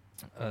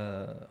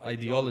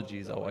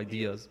ideologies أو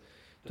ideas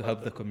to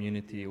help the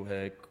community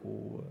وهيك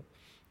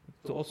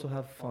to also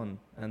have fun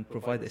and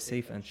provide a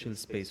safe and chill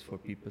space for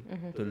people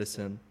to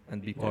listen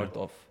and be part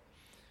of.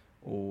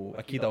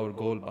 وأكيد our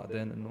goal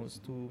بعدين إنه is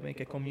to make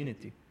a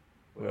community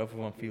where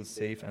everyone feels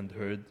safe and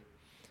heard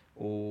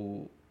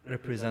و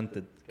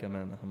represented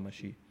كمان أهم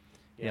شيء.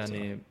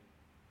 يعني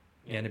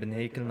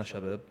بالنهاية كلنا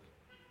شباب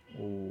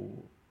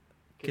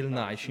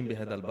وكلنا عايشين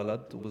بهذا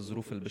البلد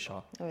وبالظروف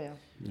البشعة.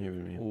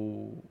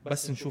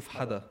 وبس نشوف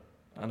حدا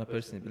أنا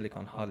personally بقول لك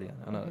عن حالي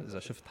يعني أنا إذا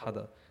شفت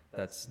حدا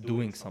that's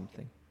doing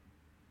something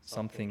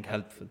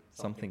helpful,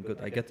 something good,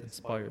 I get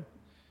inspired.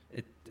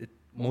 It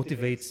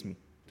motivates me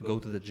to go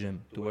to the gym,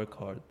 to work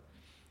hard.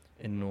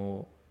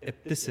 إنه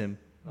ابتسم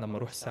لما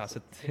أروح الساعة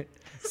 6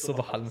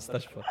 الصبح على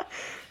المستشفى.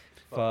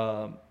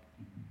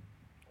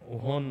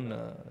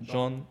 وهون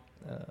جون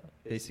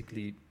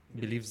basically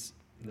believes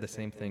the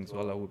same things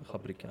ولا هو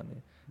بخبرك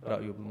يعني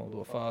رأيه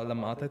بالموضوع.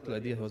 فلما أعطيته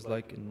الأيديا he was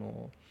like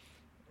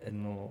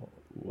إنه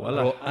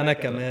أنا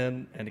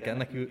كمان يعني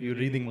كأنك you're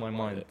reading my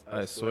mind.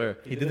 I swear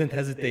he didn't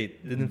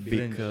hesitate, didn't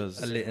flinch.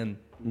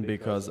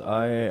 Because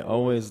I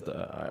always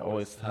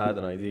had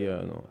an idea,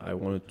 you know, I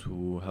wanted to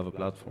have a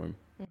platform,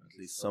 at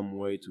least some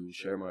way to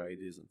share my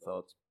ideas and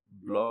thoughts.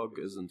 Blog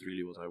isn't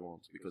really what I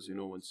want because, you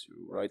know, once you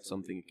write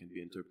something, it can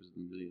be interpreted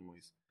in a million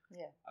ways.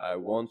 Yeah. I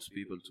want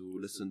people to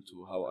listen to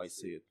how I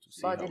say it, to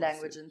see body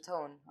language and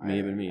tone.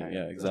 Maybe me,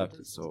 yeah,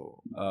 exactly. So,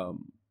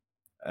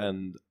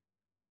 and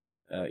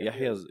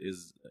يحيى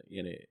is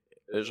يعني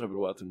اجى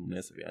بالوقت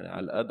المناسب يعني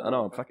على القد انا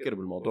عم بفكر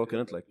بالموضوع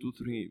كانت like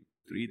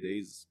 3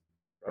 days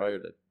prior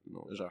that you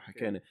know اجى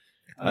حكاني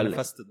انا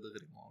فست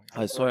الدغري معه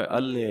I swear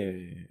قال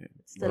لي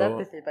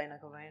telepathy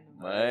بينك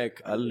وبينه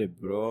هيك قال لي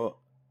برو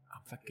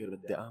عم فكر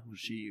بدي اعمل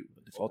شيء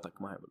بدي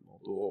فوتك معي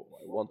بالموضوع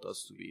I want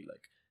us to be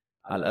like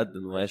على قد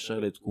انه هاي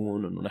الشغله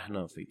تكون انه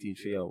نحن فايتين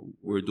فيها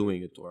we're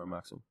doing it to our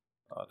maximum.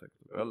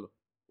 يلا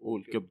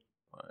قول كب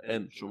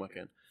ان شو ما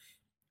كان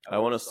I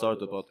want to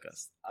start a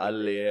podcast. قال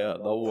لي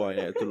ضوع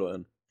يعني قلت له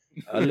ان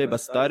قال لي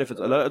بس تعرف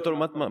لا قلت له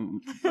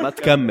ما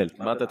تكمل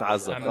ما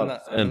تتعذب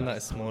خلص عملنا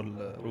small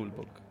rule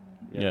book.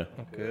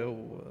 اوكي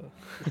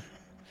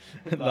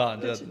لا عن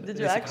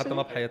جد حتى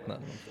ما بحياتنا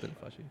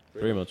مختلف شيء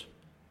pretty much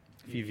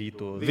في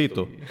فيتو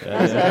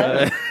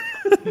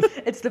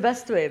it's the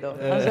best way though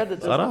عن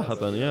جد صراحة it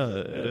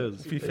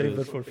is في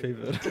favor for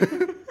favor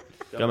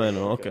كمان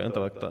اوكي انت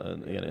بدك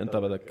يعني انت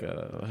بدك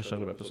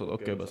هالشغله بابيسود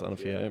اوكي بس انا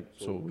فيها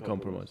so we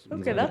compromise.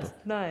 Okay, that's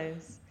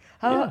nice.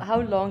 How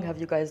long have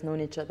you guys known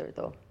each other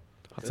though?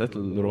 حسيت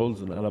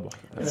الرولز انقلبوا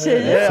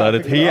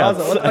صارت هي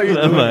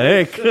لما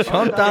هيك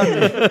شو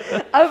بتعمل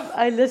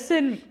I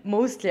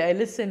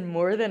listen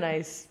more than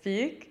I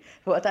speak.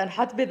 فوقت أنا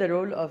حط ب the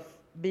role of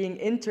being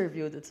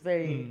interviewed it's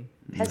very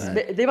بحس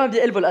دايما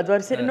بيقلبوا الأدوار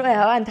بصير إنه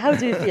إيه how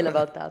do you feel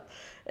about that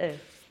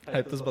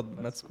هاي بتزبط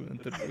بمات سكول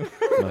انترفيو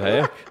ما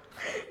هيك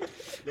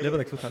ليه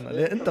بدك تفوت عنا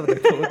ليه انت بدك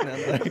تفوتني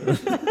عندك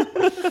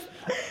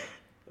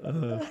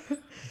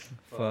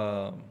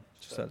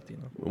شو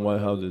سألتينا why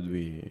how did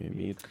we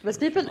meet but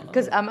people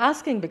because I'm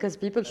asking because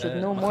people should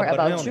know more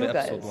about you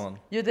guys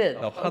you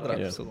did لو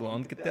حضرت episode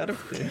 1 كنت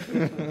عرفتي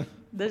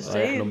ده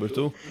الشيء number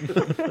 2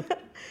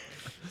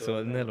 so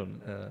قلنا لهم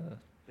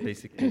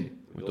basically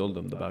we told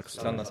them the backstory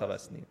صارنا 7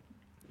 سنين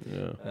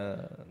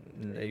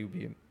من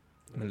الAUB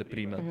من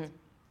البريمد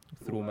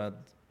through med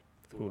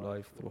through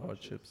life through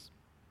hardships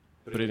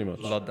pretty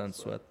much blood and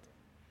sweat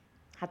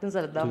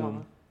حتنزل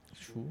الدمعة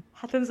شو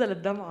حتنزل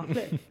الدمعة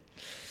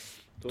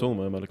تو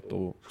ما مالك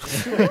تو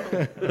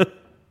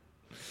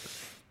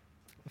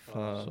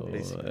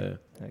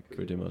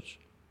pretty much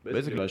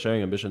basically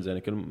sharing ambitions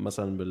يعني كل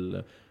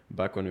مثلا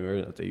back when we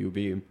were at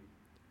AUB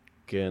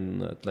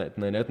كان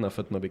اثنيناتنا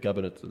فتنا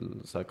بكابينت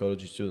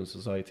السايكولوجي ستودنت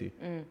سوسايتي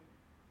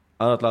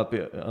انا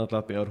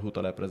طلعت بي ار هو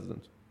طلع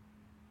بريزيدنت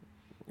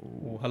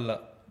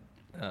وهلا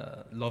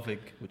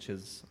LOVIG which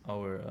is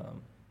our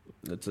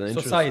it's an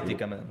society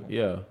كمان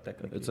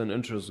it's an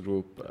interest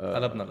group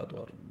قلبنا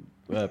الادوار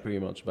pretty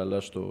much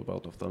بلشتوا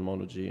about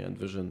ophthalmology and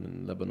vision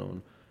in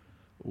Lebanon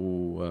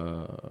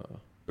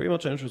pretty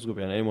much an interest group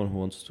يعني anyone who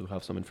wants to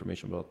have some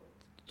information about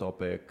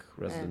topic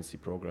residency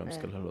programs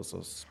كل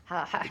هالقصص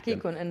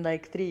هحكيكم in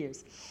like 3 years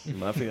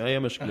ما في اي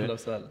مشكله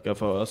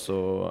كفوا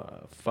so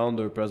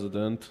founder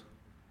president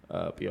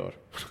PR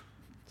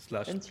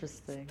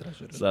interesting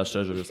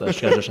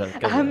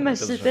 /treasurer اهم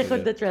شيء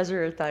تاخذ the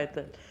treasurer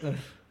title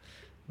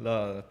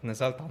لا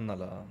نزلت عنا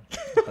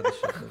لهذا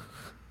الشيء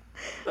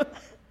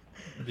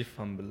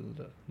بيفهم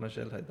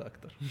بالمجال هيدا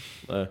اكثر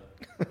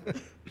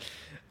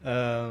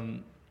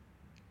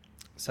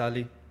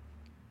Sally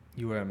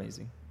you were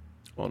amazing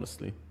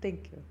honestly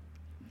thank you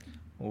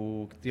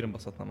وكثير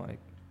انبسطنا معك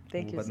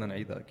وبدنا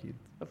نعيدها اكيد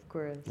of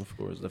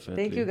course definitely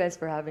thank you guys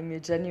for having me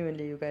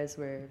genuinely you guys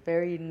were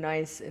very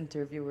nice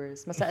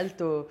interviewers ما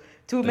سألتوا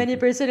too many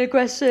personal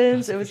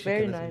questions it was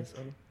very nice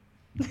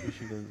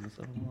شي جايز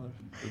مثلا ما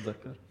اعرف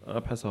بتذكر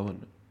ابحثها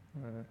هون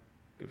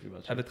كيف في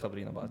بعد حابب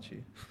تخبرينا بعد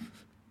شيء؟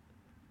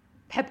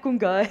 بحبكم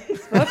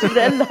جايز ما في بدي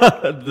اقول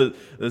لك.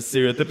 the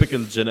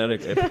stereotypical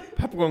generic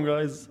بحبكم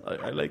guys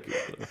I like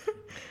it.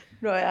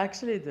 No, I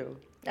actually do.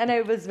 And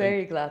I was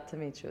very glad to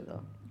meet you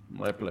though.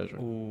 My pleasure.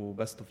 و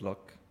best of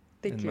luck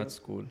Thank in you. med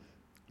school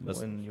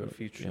in your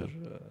future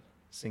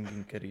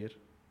singing career.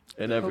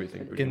 In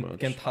everything pretty much.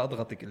 كنت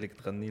حاضغطك انك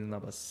تغني لنا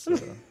بس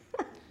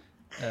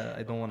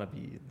I don't want to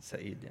be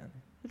ثقيل يعني.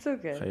 It's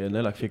okay.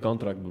 خيلنا لك في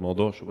كونتراكت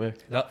بالموضوع شو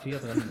هيك. لا فيها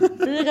تغني.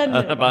 في غني.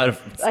 انا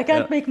بعرف. I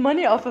can't make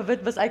money off of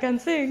it, but I can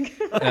sing.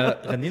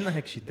 غني لنا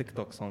هيك شي تيك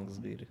توك سونج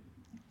صغيره.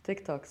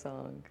 TikTok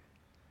song.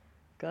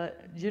 God,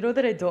 do you know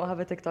that I don't have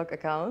a TikTok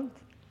account?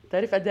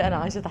 تعرف قد ايه انا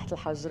عايشه تحت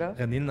الحجره؟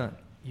 غني لنا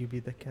You be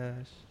the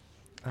cash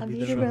I'll be I'll the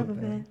be the rubber rubber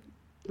band. band.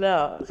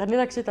 لا غني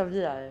لك شيء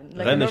طبيعي. Like a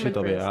غني شي normal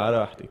طبيعي person. على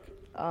راحتك.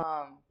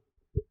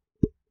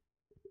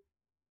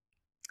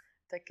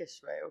 تك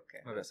شوي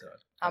اوكي. ما بسأل.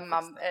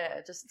 I'm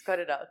just cut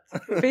it out.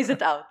 Phase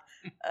it out.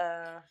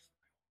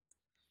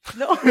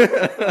 No.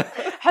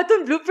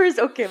 حطهم bloopers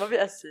okay ما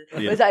بيأثر.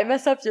 But I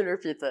mess up you'll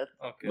repeat it.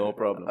 Okay. No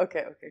problem.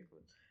 Okay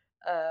cool.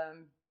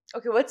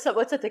 Okay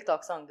what's a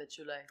TikTok song that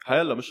you like?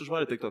 هلا مش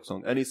جبالي تيك توك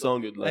سونج any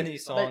song you'd like. Any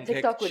song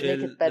TikTok would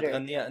make it better,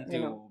 تغنيها انت you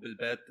know.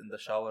 وبالبيت in the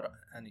shower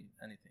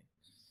anything.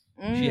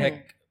 شي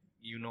هيك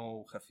you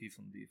know خفيف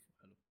نظيف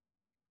حلو.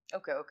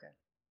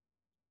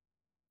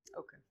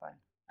 Okay fine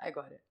I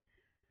got it.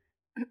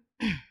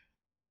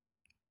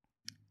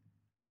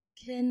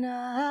 Can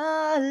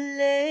I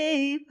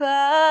lay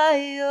by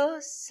your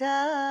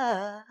side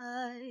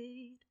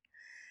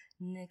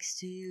next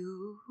to you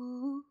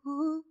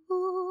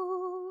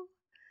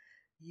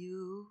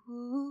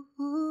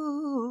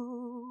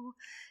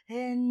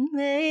and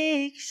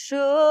make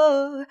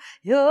sure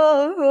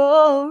you're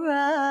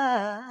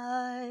alright?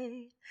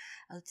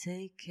 I'll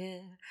take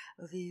care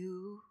of you.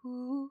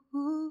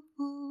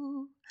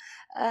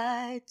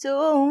 I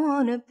don't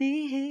wanna be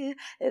here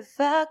if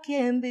I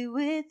can't be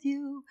with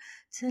you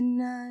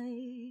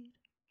tonight.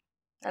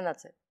 And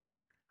that's it.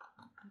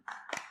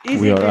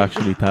 Easy We are peasy.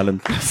 actually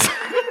talentless.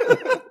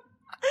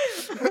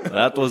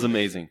 That was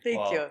amazing.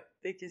 Thank Wow. you.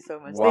 Thank you so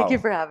much. Wow. Thank you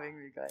for having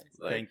me, guys.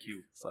 Thank you.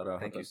 صراحة.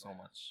 Thank you so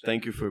much.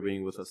 Thank you for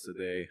being with us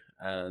today,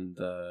 and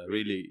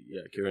really,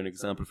 you're an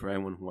example for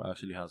anyone who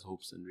actually has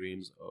hopes and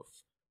dreams of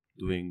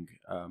doing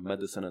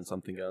medicine and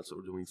something else, or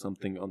doing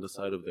something on the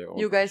side of their own.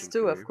 You guys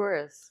professional too, of career.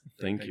 course.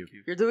 Thank you.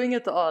 You're doing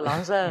it all,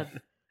 Anjad.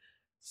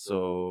 So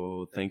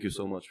thank you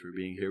so much for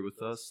being here with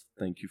us.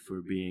 Thank you for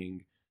being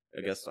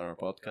a guest on our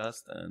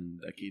podcast, and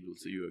Akid will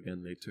see you again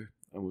later,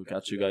 and we'll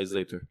catch you guys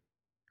later.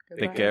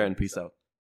 Take care and peace out.